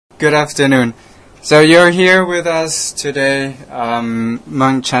Good afternoon. So you're here with us today,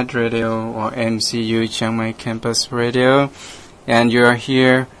 Monkchat Radio or MCU Chiang Mai Campus Radio, and you're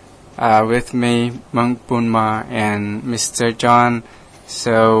here with me, Monk Bounma, and Mr. John.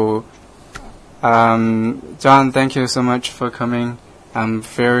 So, John, thank you so much for coming. I'm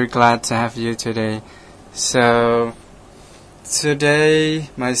very glad to have you today. So, today,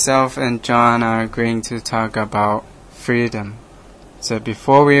 myself and John are going to talk about freedom. So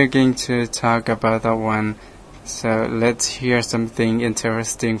before we are going to talk about that one, so let's hear something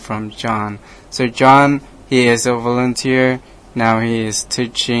interesting from John. So John, he is a volunteer. Now he is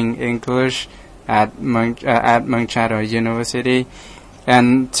teaching English at Monkchat University.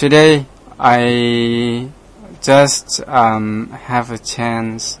 And today I just have a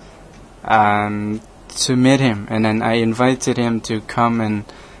chance to meet him, and then I invited him to come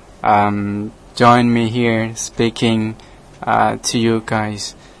and join me here speaking to you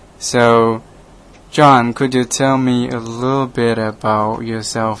guys. So, John, could you tell me a little bit about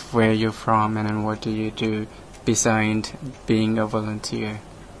yourself, where you're from, and then what do you do besides being a volunteer?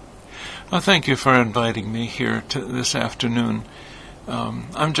 Well, thank you for inviting me here this afternoon.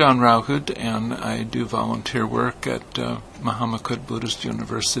 I'm John Rauhud, and I do volunteer work at Mahamakut Buddhist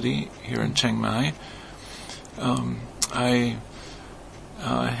University here in Chiang Mai. I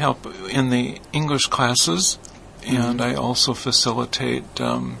help in the English classes, and I also facilitate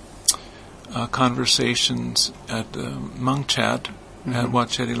conversations at Monkchat at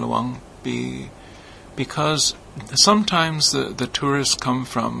Wacheri Luang, because sometimes the tourists come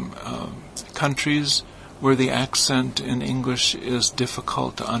from countries where the accent in English is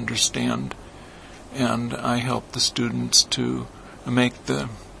difficult to understand, and I help the students to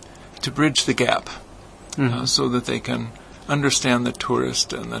bridge the gap so that they can understand the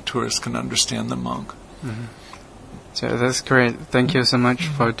tourist and the tourist can understand the monk. So that's great. Thank you so much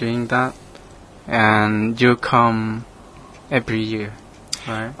for doing that. And you come every year,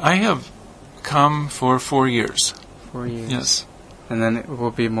 right? I have come for 4 years. 4 years. Yes. And then it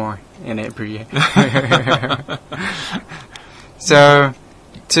will be more in every year. So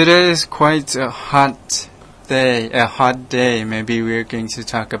today is quite a hot day. Maybe we're going to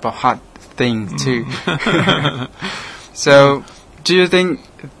talk about hot things too. So do you think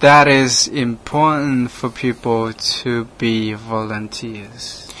that is important for people to be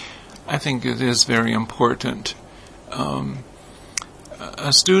volunteers? I think it is very important.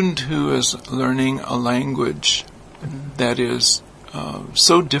 A student who is learning a language that is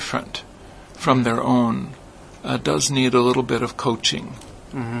so different from their own does need a little bit of coaching.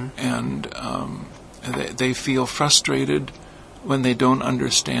 And they feel frustrated when they don't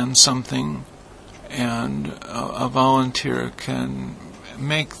understand something, and a volunteer can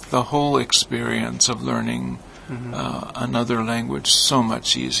make the whole experience of learning another language so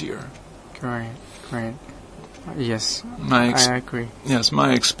much easier. Great. Yes, I agree. Yes,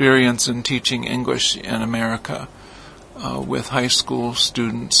 my experience in teaching English in America with high school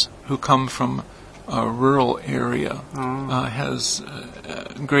students who come from a rural area has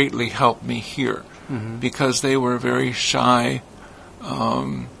greatly helped me here, because they were very shy,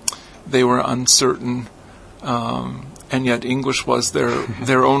 they were uncertain, and yet English was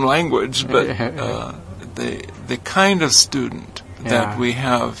their own language. But the kind of student that we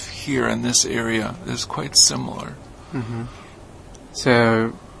have here in this area is quite similar.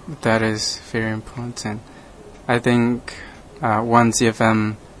 So that is very important. I think once if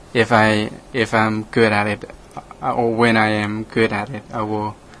I'm good at it, or when I am good at it, I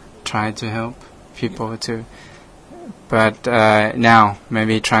will try to help people too. But now,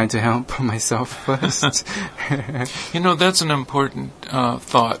 maybe try to help myself first. That's an important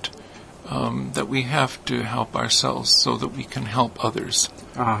thought, that we have to help ourselves so that we can help others.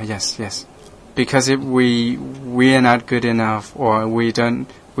 Oh, yes. Because if we are not good enough, or we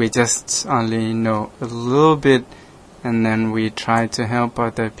just only know a little bit, and then we try to help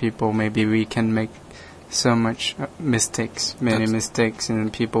other people, maybe we can make so much mistakes,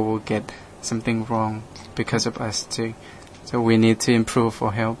 and people will get something wrong because of us too. So we need to improve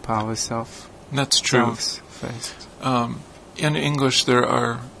or help ourselves. That's true. First. In English, there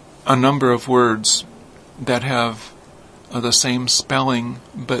are a number of words that have the same spelling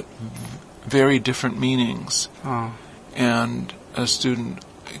but very different meanings. And a student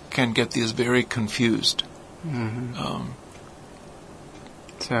can get these very confused.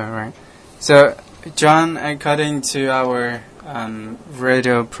 So, John, according to our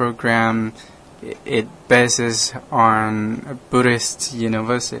radio program, it bases on a Buddhist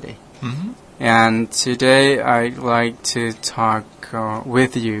university. And today I'd like to talk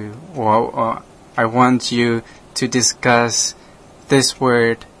with you, or I want you to discuss this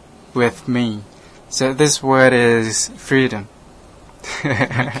word with me. So this word is freedom.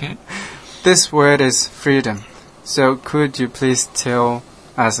 Okay. This word is freedom. So could you please tell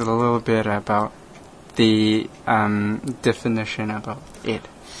us a little bit about the definition about it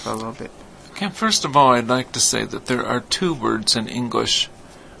for a little bit? Okay, first of all, I'd like to say that there are two words in English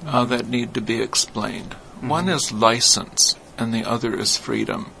that need to be explained. One is license, and the other is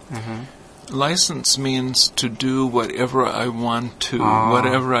freedom. License means to do whatever I want to,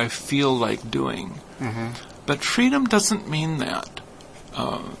 whatever I feel like doing. But freedom doesn't mean that.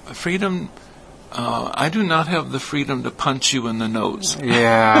 Freedom, I do not have the freedom to punch you in the nose.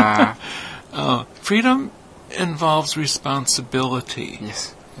 Yeah. Freedom involves responsibility.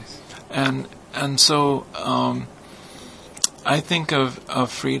 Yes. And so I think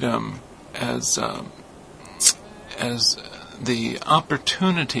of freedom as the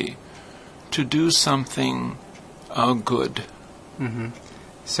opportunity to do something good.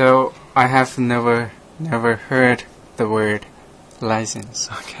 So I have never heard the word license.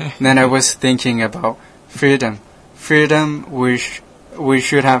 Okay. Then I was thinking about freedom. Freedom, we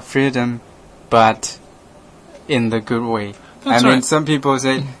should have freedom, but in the good way. That's I mean, right. some people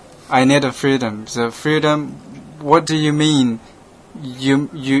say, I need a freedom. So freedom, what do you mean? You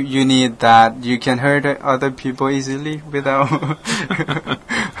need that you can hurt other people easily without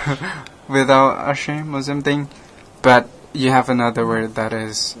without a shame or something. But you have another word that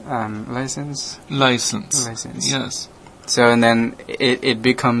is license. License. License. Yes. So and then it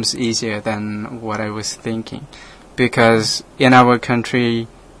becomes easier than what I was thinking, because in our country,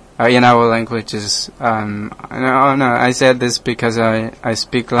 in our languages, no, I said this because I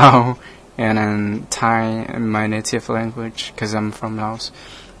speak Lao and Thai, my native language, because I'm from Laos.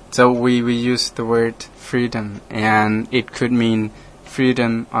 So we use the word freedom, and it could mean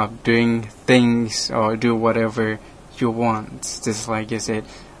freedom of doing things or do whatever you want. Just like you said,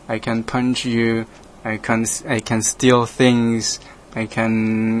 I can punch you, I can steal things, I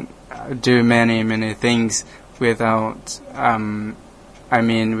can do many things without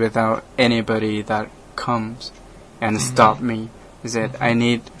without anybody that comes and stop me. Is that I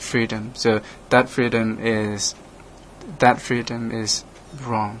need freedom. So that freedom is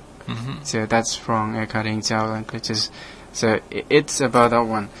wrong. So that's wrong according to our languages. So it's about that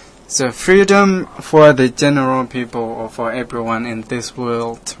one. So freedom for the general people or for everyone in this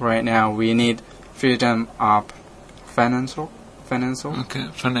world right now, we need freedom of financial. Okay,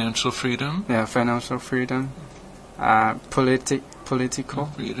 financial freedom. Yeah, financial freedom. Political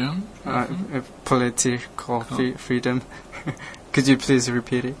freedom. Political freedom. Could you please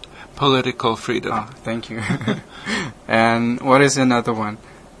repeat it? Political freedom. Oh, thank you. And what is another one?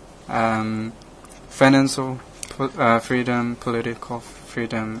 Financial freedom, political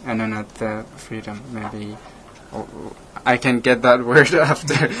freedom, and another freedom. Maybe I can get that word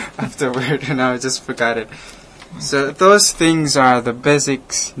afterward, and I just forgot it. So those things are the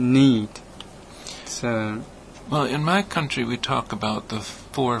basic need. So, well, in my country, we talk about the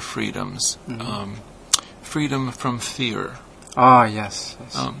 4 freedoms. Freedom from fear. Oh, yes.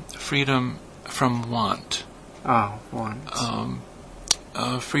 Freedom from want. Oh, want.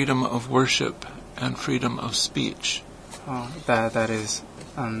 Freedom of worship and freedom of speech. Oh, that is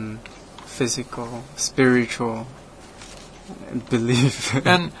physical, spiritual belief.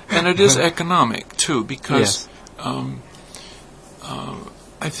 and it is economic, too, because I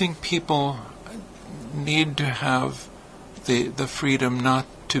think people need to have the freedom not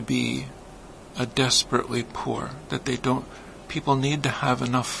to be desperately poor, that people need to have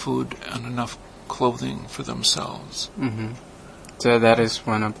enough food and enough clothing for themselves. So that is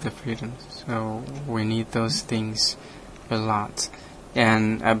one of the freedoms. So we need those things a lot.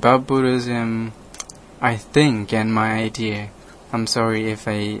 And about Buddhism, I think, and my idea, I'm sorry if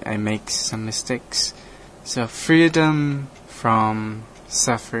I make some mistakes. So freedom from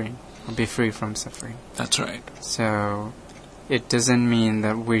suffering, be free from suffering. That's right. So it doesn't mean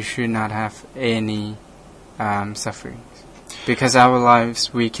that we should not have any sufferings. Because our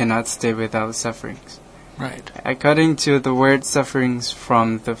lives, we cannot stay without sufferings. Right. According to the word sufferings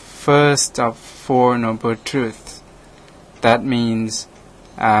from the first of 4 noble truths, that means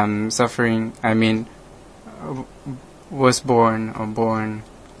suffering, was born,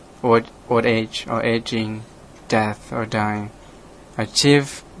 old age, or aging, death, or dying.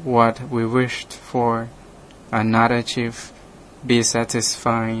 Achieve what we wished for, or not achieve, be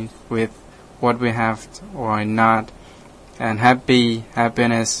satisfied with what we have or not, and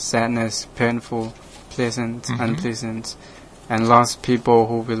happiness, sadness, painful, pleasant, unpleasant, and lost people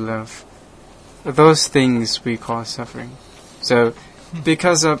who we love. Those things we call suffering. So,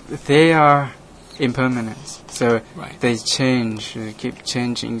 because of they are impermanence. So Right. they change, keep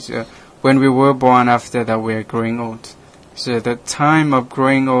changing. So when we were born, after that we are growing old. So the time of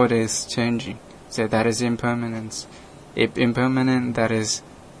growing old is changing. So that is impermanence. If impermanent, that is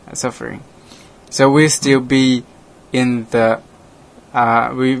suffering. So we still be in the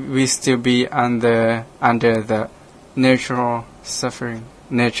we still be under the nature suffering,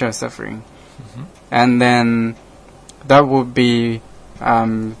 and then that would be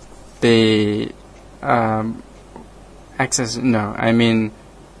the access. No, I mean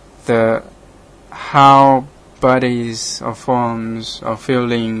the how bodies or forms or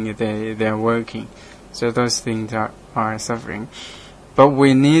feeling they're working. So those things are suffering. But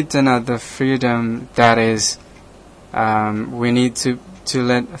we need another freedom, that is, we need to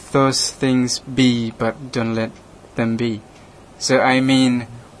let those things be, but don't let them be. So I mean,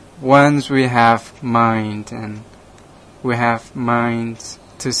 once we have mind, and we have mind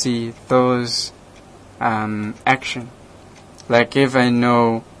to see those action. Like if I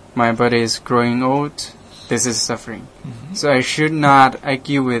know my body is growing old, this is suffering. So I should not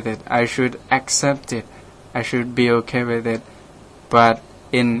argue with it. I should accept it. I should be okay with it. But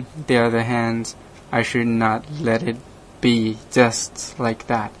in the other hand, I should not let it be just like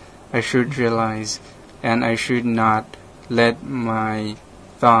that. I should realize, and I should not let my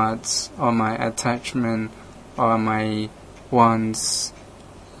thoughts or my attachment or my wants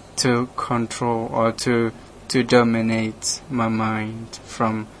to control or to dominate my mind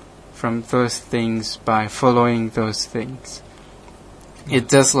from those things by following those things.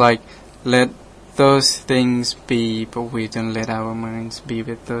 It's just like let those things be, but we don't let our minds be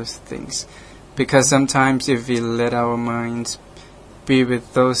with those things. Because sometimes if we let our minds be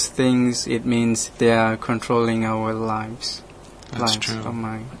with those things, it means they are controlling our lives. That's true. Or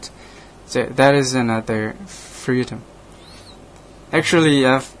mind. So that is another freedom. Actually,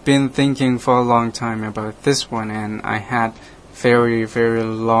 I've been thinking for a long time about this one, and I had very, very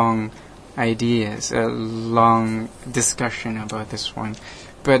long ideas, a long discussion about this one.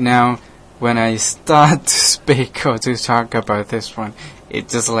 But now, when I start to speak or to talk about this one,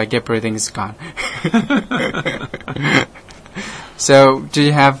 it's just like everything's gone. So, do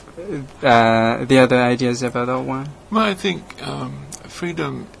you have the other ideas about that one? Well, I think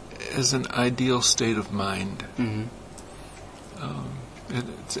freedom is an ideal state of mind.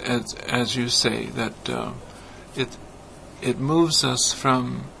 As you say, that it moves us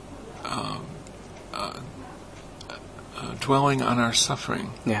from dwelling on our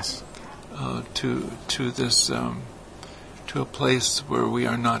suffering. Yes. To this to a place where we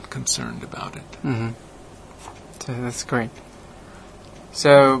are not concerned about it. So that's great.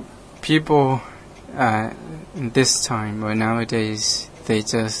 So people in this time or nowadays, they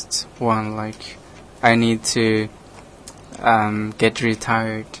just want, like, I need to get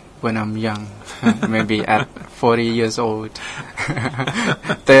retired when I'm young, maybe at 40 years old,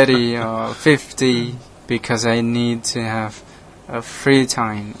 30 or 50, because I need to have a free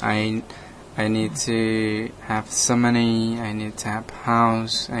time. I need to have some money, I need to have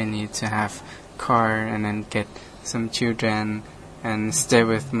house, I need to have car, and then get some children and stay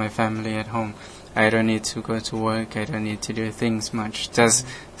with my family at home. I don't need to go to work, I don't need to do things much. Just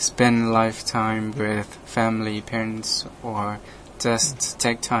spend lifetime with family, parents, or just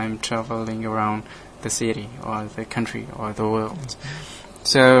take time traveling around the city or the country or the world.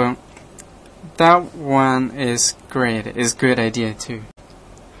 So that one is great. It's a good idea too.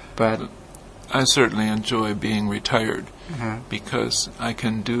 But I certainly enjoy being retired because I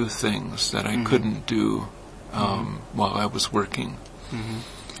can do things that I couldn't do while I was working.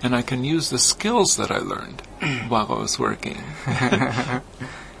 And I can use the skills that I learned while I was working.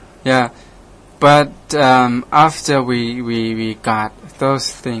 Yeah, but after we got those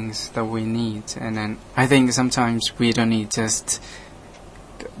things that we need, and then I think sometimes we don't need just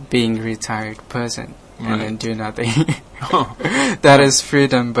being retired person and then do nothing. That is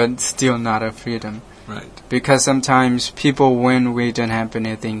freedom, but still not a freedom. Right. Because sometimes people, when we don't have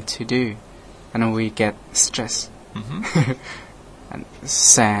anything to do, and we get stressed and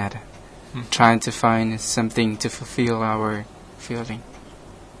sad, trying to find something to fulfill our feeling.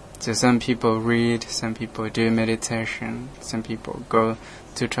 So some people read, some people do meditation, some people go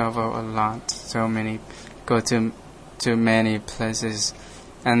to travel a lot, go to many places,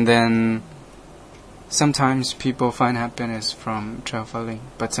 and then sometimes people find happiness from traveling,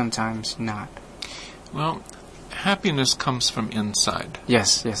 but sometimes not. Well, happiness comes from inside.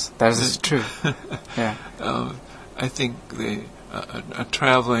 Yes, that is true. Yeah. I think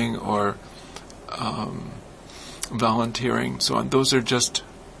traveling or volunteering, so on, those are just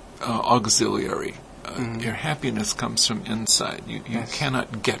auxiliary. Your happiness comes from inside. You Yes.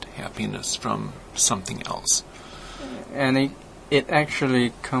 cannot get happiness from something else. And it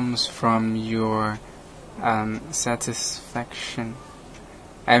actually comes from your satisfaction.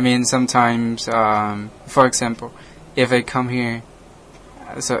 I mean, sometimes, for example, if I come here,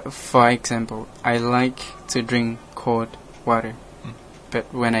 so for example, I like to drink cold water,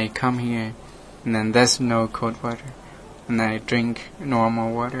 but when I come here, and then there's no cold water, and I drink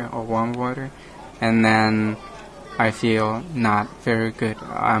normal water or warm water, and then I feel not very good.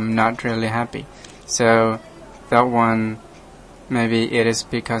 I'm not really happy. So that one, maybe it is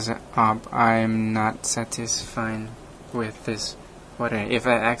because I'm not satisfied with this water. If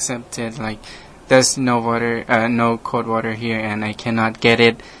I accept it, like there's no water, no cold water here, and I cannot get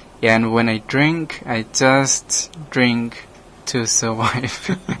it, and when I drink, I just drink to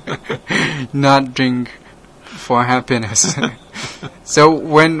survive, not drink for happiness. So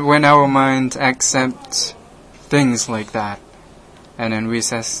when our mind accepts things like that, and then we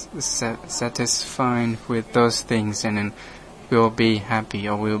satisfied with those things, and then we'll be happy,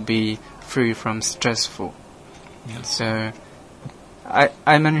 or we'll be free from stressful. Yes. So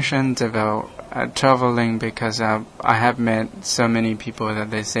I mentioned about traveling because I have met so many people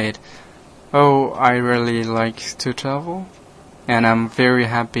that they said, "Oh, I really like to travel, and I'm very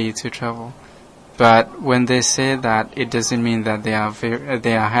happy to travel." But when they say that, it doesn't mean that they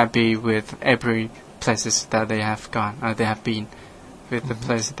are happy with every places that they have gone, or they have been. With the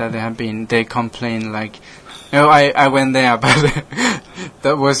place that they have been, they complain like, "No, I went there, but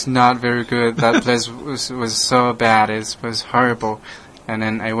that was not very good. That place was so bad. It was horrible. And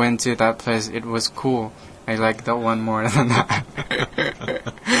then I went to that place. It was cool. I like that one more than that."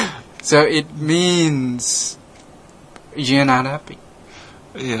 So it means you're not happy.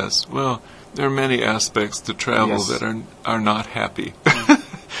 Yes. Well, there are many aspects to travel Yes. that are not happy.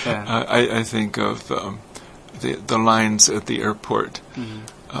 Yeah. I think of the lines at the airport,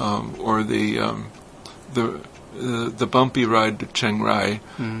 or the bumpy ride to Chiang Rai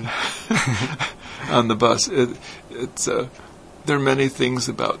on the bus. It's there are many things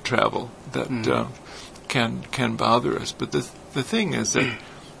about travel that can bother us, but the thing is that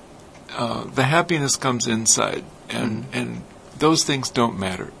the happiness comes inside, and those things don't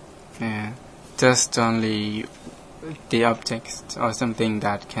matter. Yeah. Just only the objects or something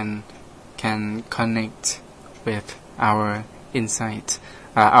that can connect with our insight,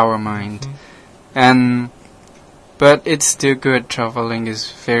 our mind. But it's still good. Traveling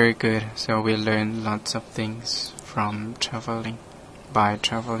is very good. So we learn lots of things from traveling, by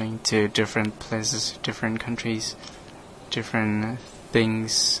traveling to different places, different countries, different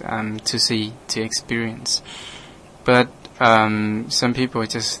things to see, to experience. But some people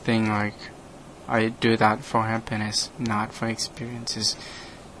just think like, I do that for happiness, not for experiences.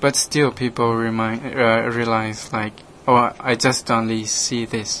 But still, people realize like, oh, I just only see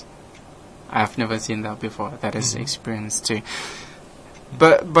this. I've never seen that before. That is experience too.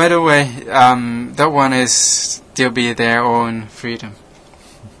 But by the way, that one is still be their own freedom.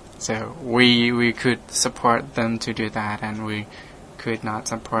 So we could support them to do that, and we could not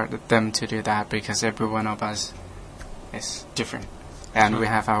support them to do that, because every one of us is different, and we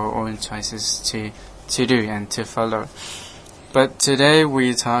have our own choices to do and to follow. But today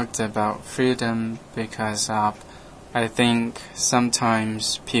we talked about freedom because I think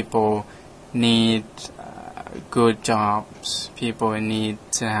sometimes people need good jobs, people need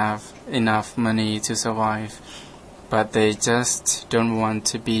to have enough money to survive, but they just don't want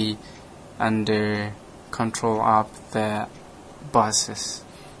to be under control of the bosses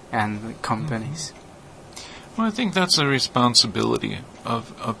and companies. Well, I think that's a responsibility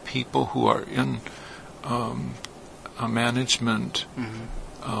of people who are in a management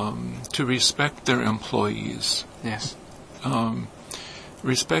to respect their employees. Yes.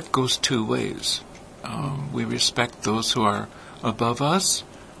 Respect goes two ways. We respect those who are above us,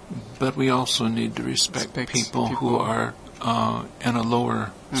 but we also need to respect people who are in a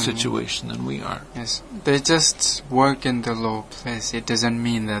lower situation than we are. Yes, they just work in the low place. It doesn't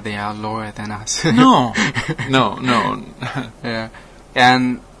mean that they are lower than us. No. Yeah,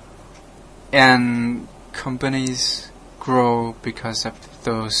 and companies grow because of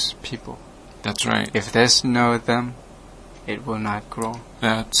those people. That's right. If there's no them, it will not grow.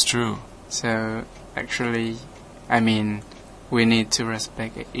 That's true. So actually, I mean, we need to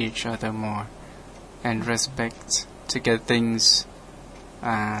respect each other more, and respect to get things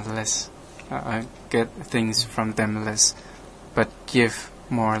less, get things from them less, but give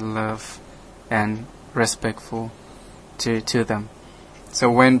more love and respectful to them. So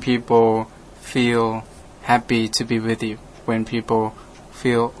when people feel happy to be with you, when people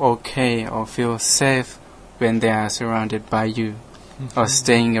feel okay or feel safe when they are surrounded by you or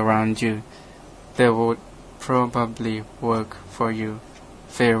staying around you, they would probably work for you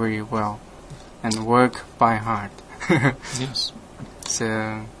very well and work by heart. Yes.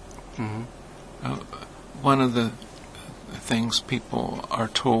 So, one of the things people are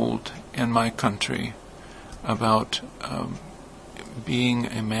told in my country about being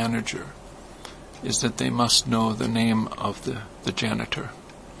a manager is that they must know the name of the janitor.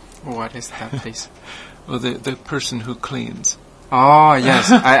 what is that, please? Well, the person who cleans. Oh,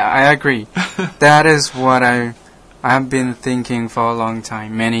 yes, I agree. That is what I have been thinking for a long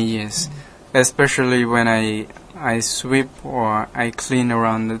time, many years. Especially when I sweep or I clean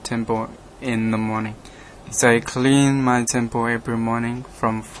around the temple in the morning. So I clean my temple every morning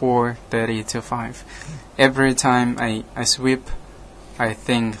from 4:30 to 5. Every time I sweep, I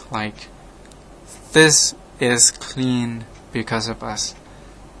think like, this is clean because of us.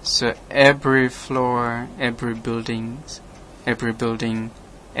 So every floor, every building, every toilet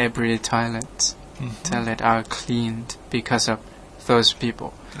are cleaned because of those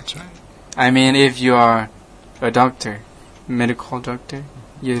people. That's right. I mean, if you are a doctor, medical doctor,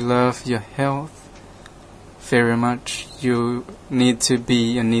 you love your health very much, you need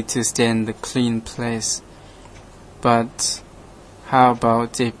to stay in the clean place. But how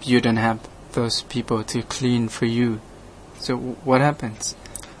about if you don't have those people to clean for you? So what happens?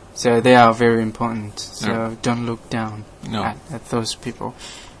 So they are very important. So don't look down at those people.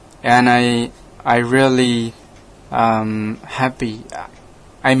 And I really happy.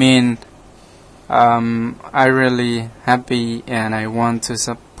 I mean, I really happy, and I want to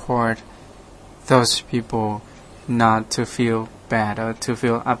support those people not to feel bad or to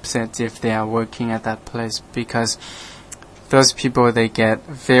feel upset if they are working at that place, because those people, they get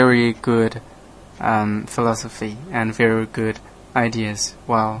very good philosophy and very good ideas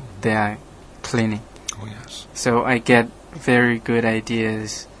while they are cleaning. Oh, yes. So I get very good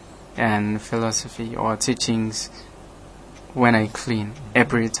ideas and philosophy or teachings when I clean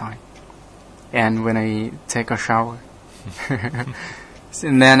every time, and when I take a shower.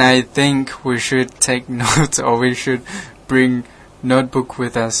 And then I think we should take notes, or we should bring notebook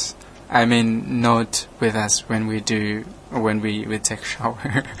with us. I mean, note with us when we take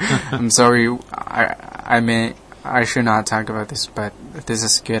shower. I'm sorry, I should not talk about this, but this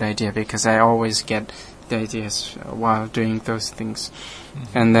is a good idea because I always get the ideas while doing those things.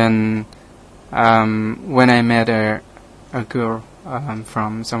 And then when I met a girl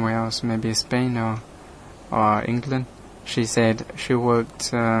from somewhere else, maybe Spain or England, she said she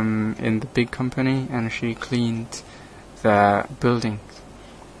worked in the big company and she cleaned the building.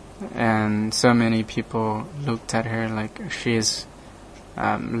 And so many people looked at her like she is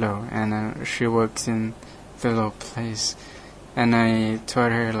low, and she works in the low place. And I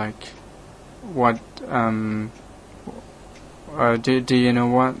told her like, what do you know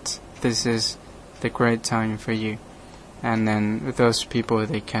what? This is the great time for you. And then those people,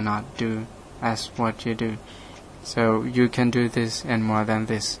 they cannot do as what you do. So you can do this and more than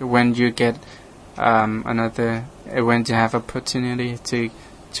this. When you get when you have opportunity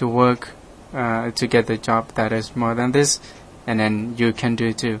to work to get the job that is more than this, and then you can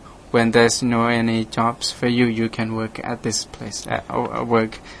do too. When there's no any jobs for you, you can work at this place,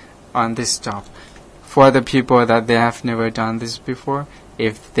 work on this job. For the people that they have never done this before,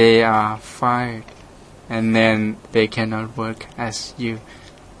 if they are fired, and then they cannot work as you.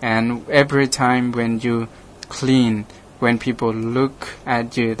 And every time when you clean, when people look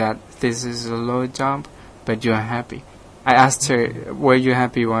at you that this is a low job, but you are happy. I asked her, were you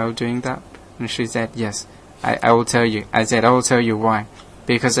happy while doing that? And she said, yes. I will tell you. I said, I will tell you why.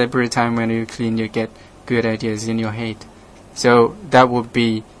 Because every time when you clean, you get good ideas in your head. So that would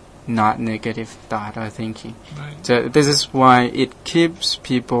be not negative thought or thinking. Right. So this is why it keeps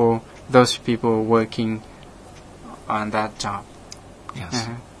those people working on that job. Yes.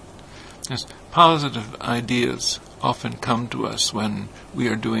 Yes. Positive ideas often come to us when we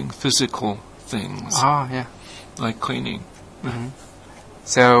are doing physical things. Oh, yeah. Like cleaning.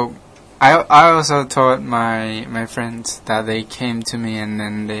 So I also told my friends that they came to me and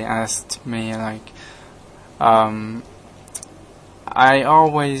then they asked me like, I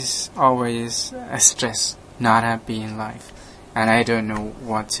always stressed, not happy in life, and I don't know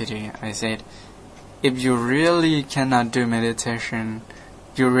what to do. I said, if you really cannot do meditation,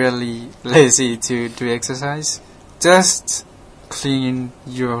 you're really lazy to do exercise, just clean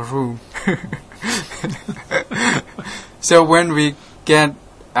your room. So when we get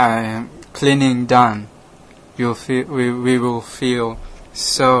cleaning done, we will feel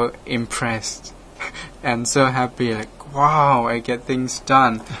so impressed and so happy, like, wow, I get things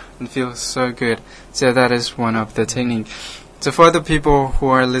done and feel so good. So that is one of the technique. So for the people who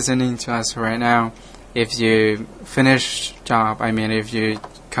are listening to us right now, if you finish job, if you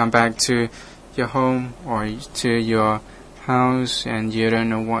come back to your home or to your house and you don't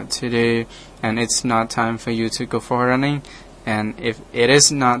know what to do, and it's not time for you to go for running, and if it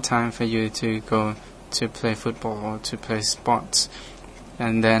is not time for you to go to play football or to play sports,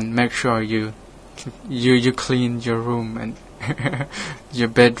 and then make sure you clean your room and your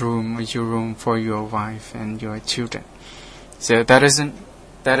bedroom, your room for your wife and your children. So that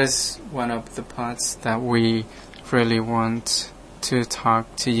is one of the parts that we really want to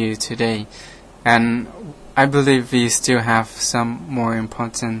talk to you today. And I believe we still have some more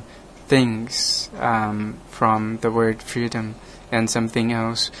important things from the word freedom and something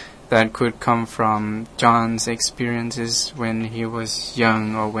else that could come from John's experiences when he was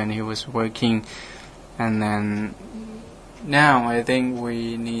young or when he was working. And then now I think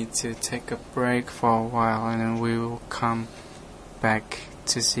we need to take a break for a while, and then we will come back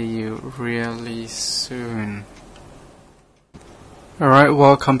to see you really soon. Alright,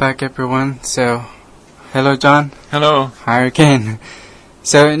 welcome back everyone. So, hello John. Hello. Hi again.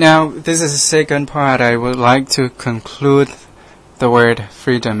 So now this is the second part. I would like to conclude the word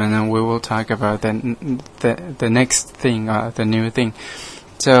freedom, and then we will talk about the next thing, the new thing.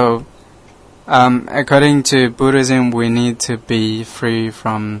 So, according to Buddhism, we need to be free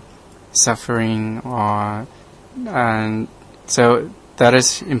from suffering, so that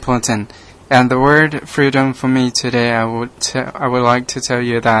is important. And the word freedom for me today, I would like to tell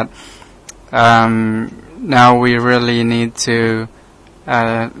you that now we really need to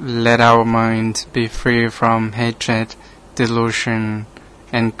let our mind be free from hatred, delusion,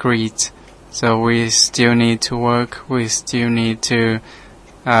 and greed. So we still need to work. We still need to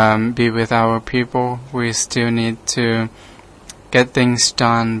be with our people. We still need to get things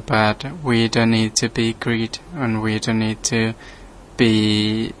done, but we don't need to be greedy, and we don't need to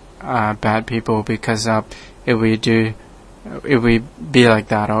be bad people, because if we be like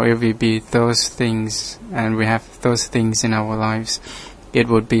that, or if we be those things and we have those things in our lives, it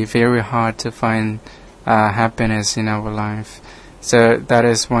would be very hard to find happiness in our life. So that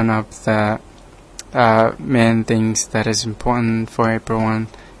is one of the main things that is important for everyone.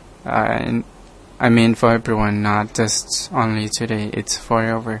 For everyone, not just only today, it's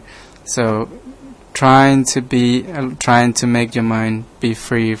forever. So trying to make your mind be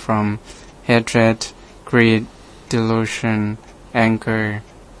free from hatred, greed, delusion, anger,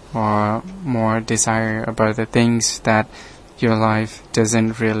 or more desire about the things that your life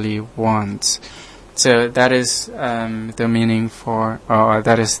doesn't really want. So that is the meaning or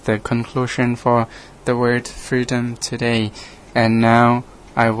that is the conclusion for the word freedom today. And now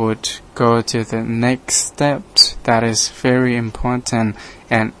I would go to the next step that is very important,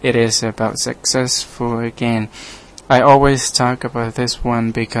 and it is about successful again. I always talk about this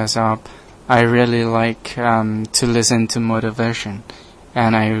one because I really like to listen to motivation,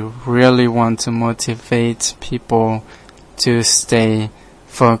 and I really want to motivate people to stay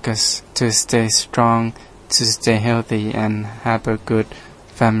focused, to stay strong, to stay healthy, and have a good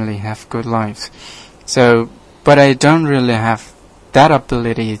family, have good life. So, but I don't really have that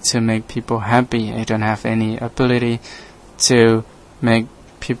ability to make people happy. I don't have any ability to make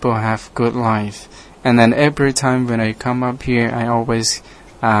people have good life. And then every time when I come up here, I always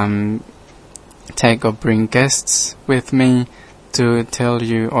take or bring guests with me to tell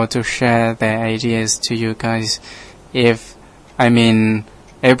you or to share their ideas to you guys.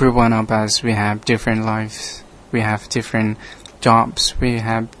 Every one of us, we have different lives, we have different jobs, we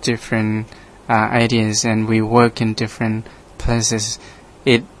have different ideas, and we work in different places.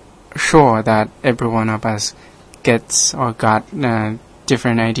 It's sure that every one of us gets or got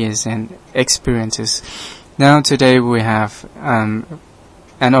different ideas and experiences. Now today we have an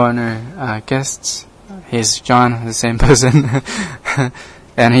honor guest. He's John, the same person,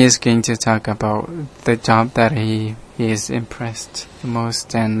 and he is going to talk about the job that he is impressed the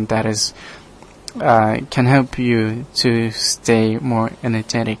most, and that is can help you to stay more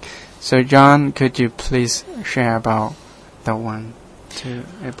energetic. So John, could you please share about that one to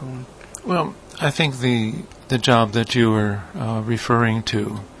everyone? Well, I think the job that you were referring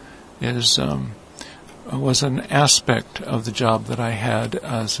to was an aspect of the job that I had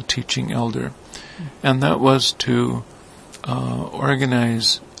as a teaching elder, and that was to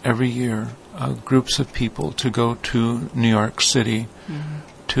organize every year groups of people to go to New York City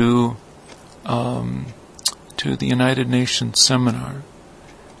to the United Nations seminar.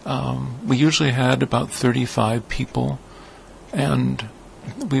 We usually had about 35 people, and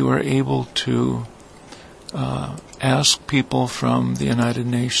we were able to ask people from the United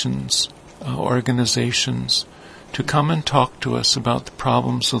Nations organizations to come and talk to us about the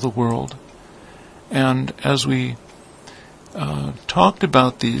problems of the world. And as we talked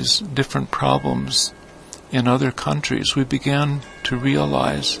about these different problems in other countries, we began to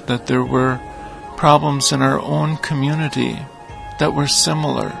realize that there were problems in our own community that were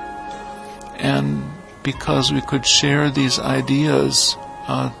similar. And because we could share these ideas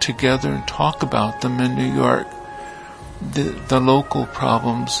together and talk about them in New York, the local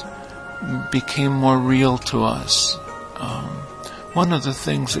problems became more real to us. One of the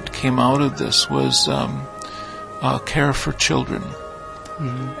things that came out of this was care for children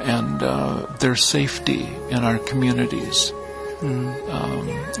and their safety in our communities.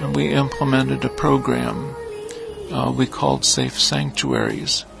 And we implemented a program we called Safe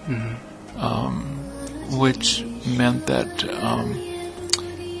Sanctuaries, which meant that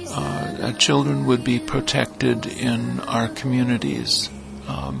children would be protected in our communities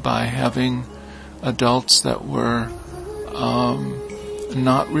by having adults that were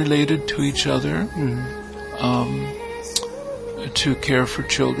not related to each other to care for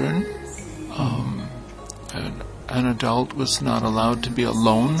children. An adult was not allowed to be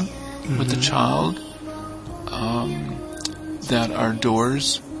alone with a child. That our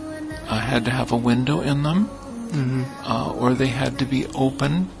doors had to have a window in them, or they had to be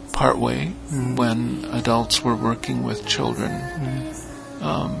open partway when adults were working with children.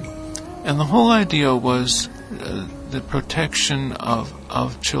 And the whole idea was the protection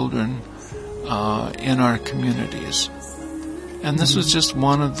of children in our communities. And this was just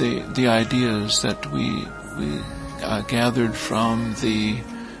one of the ideas that we gathered from the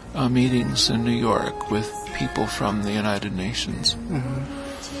meetings in New York with people from the United Nations.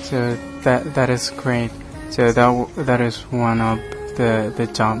 So that is great. So that is one of the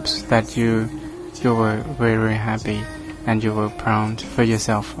jobs that you were very happy and you were proud for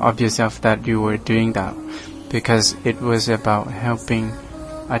yourself that you were doing that, because it was about helping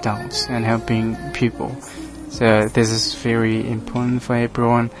adults and helping people. So this is very important for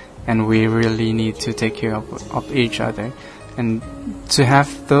everyone, and we really need to take care of each other. And to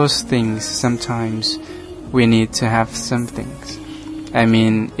have those things, sometimes we need to have some things. I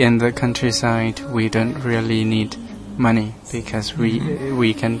mean, in the countryside, we don't really need money, because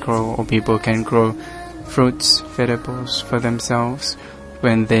we can grow, or people can grow fruits, vegetables for themselves.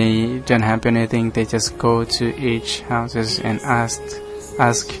 When they don't have anything, they just go to each houses and ask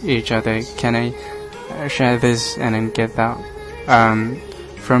each other, can I share this and then get that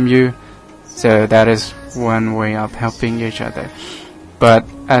from you? So that is one way of helping each other. But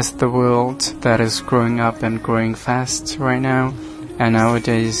as the world that is growing up and growing fast right now, and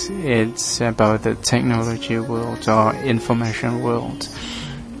nowadays it's about the technology world or information world,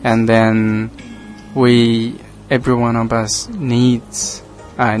 and then every one of us need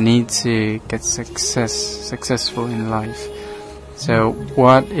to get successful in life. So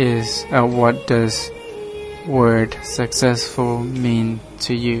what does word successful mean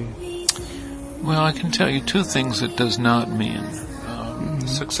to you? Well, I can tell you two things it does not mean.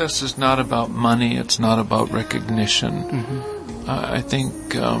 Success is not about money. It's not about recognition. I think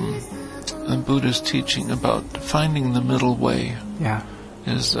the Buddha's teaching about finding the middle way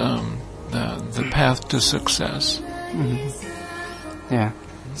is the path to success. Yeah.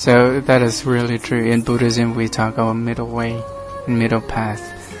 So that is really true. In Buddhism, we talk about middle way and middle path.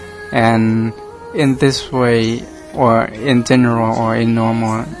 And in this way, or in general, or in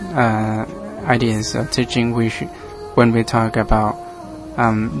normal ideas of teaching, when we talk about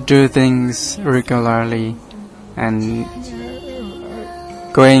do things regularly and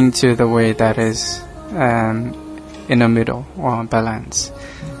going to the way that is in the middle or balance.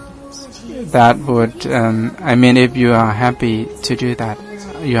 That would, if you are happy to do that,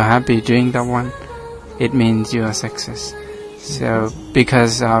 you're happy doing that one, it means you are success. So,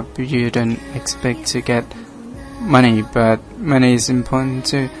 because you don't expect to get money, but money is important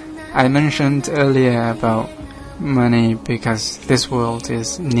too. I mentioned earlier about money because this world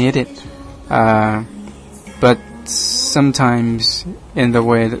is needed, but sometimes in the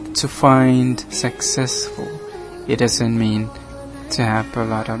way that to find successful, it doesn't mean to have a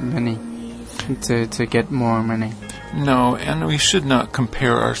lot of money, to get more money. No, and we should not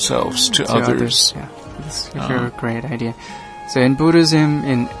compare ourselves to others. Yeah, that's a very great idea. So in Buddhism,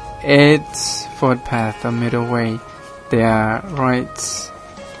 in 8th path, or middle way, there are right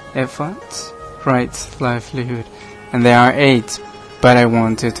effort, right livelihood, and there are 8. But I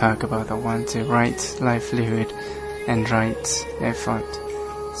want to talk about the one, the right livelihood and right effort.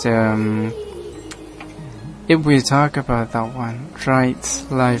 So if we talk about that one, right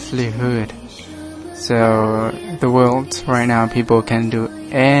livelihood, So the world right now, people can do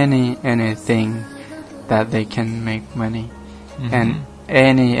anything that they can make money, and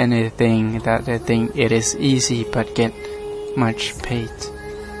anything that they think it is easy but get much paid.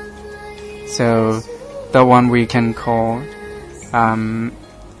 So the one we can call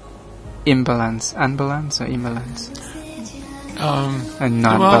imbalance, unbalance or imbalance, and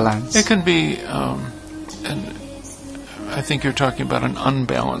not balance. It can be, and I think you're talking about an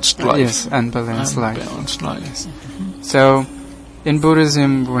unbalanced life. Yes, unbalanced life. Unbalanced life. Yes. So in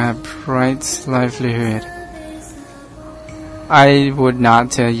Buddhism we have right livelihood. I would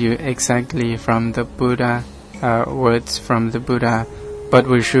not tell you exactly from the Buddha, words from the Buddha, but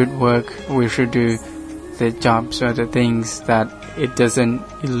we should work, we should do the jobs or the things that it doesn't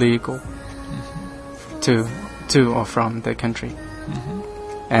illegal to or from the country,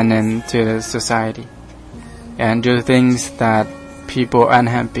 and then to the society, and do things that people are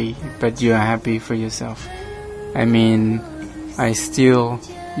unhappy, but you are happy for yourself. I mean, I steal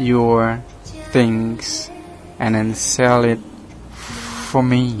your things and then sell it for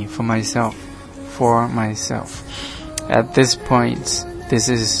me, for myself. At this point, this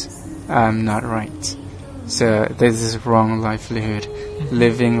is not right. So this is wrong livelihood.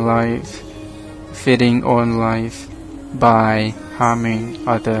 Living life, feeding own life by harming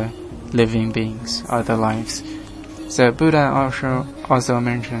other living beings, other lives. So Buddha also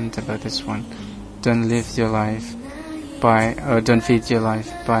mentioned about this one. Don't live your life by, or don't feed your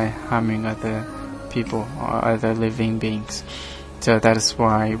life by harming other people or other living beings. So that is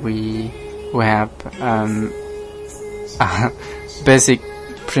why we have basic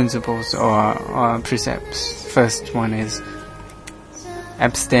principles or precepts. First one is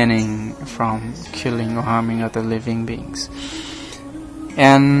abstaining from killing or harming other living beings.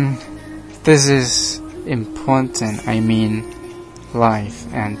 And this is important, I mean life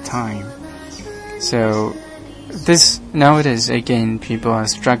and time. So this nowadays, again, people are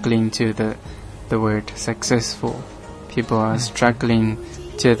struggling to the word successful. People are struggling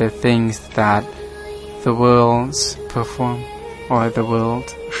to the things that the world perform, or the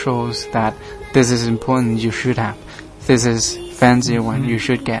world shows that this is important, you should have. This is fancy one, you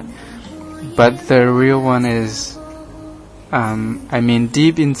should get. But the real one is, I mean,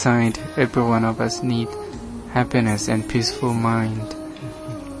 deep inside, every one of us need happiness and peaceful mind.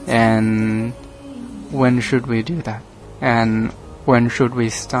 And when should we do that? And when should we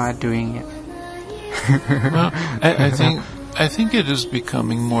start doing it? Well, I think it is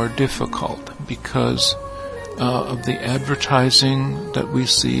becoming more difficult because of the advertising that we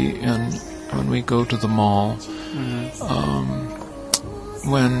see when we go to the mall.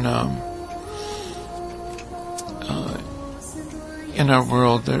 When in our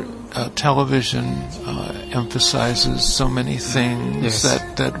world, television emphasizes so many things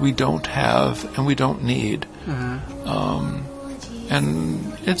that we don't have and we don't need.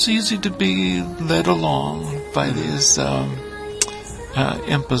 And it's easy to be led along by these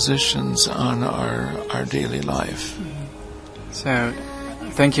impositions on our daily life. So,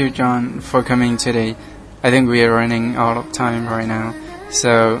 thank you, John, for coming today. I think we are running out of time right now.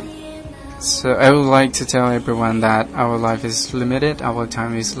 So I would like to tell everyone that our life is limited, our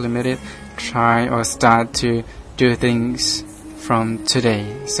time is limited. Try or start to do things from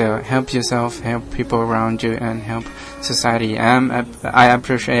today. So help yourself, help people around you, and help society. I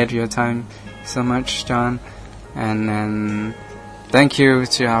appreciate your time so much, John. And thank you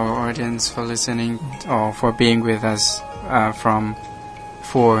to our audience for listening or for being with us from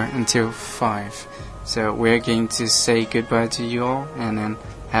 4 until 5. So we're going to say goodbye to you all and then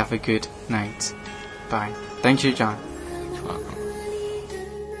have a good night. Bye. Thank you, John.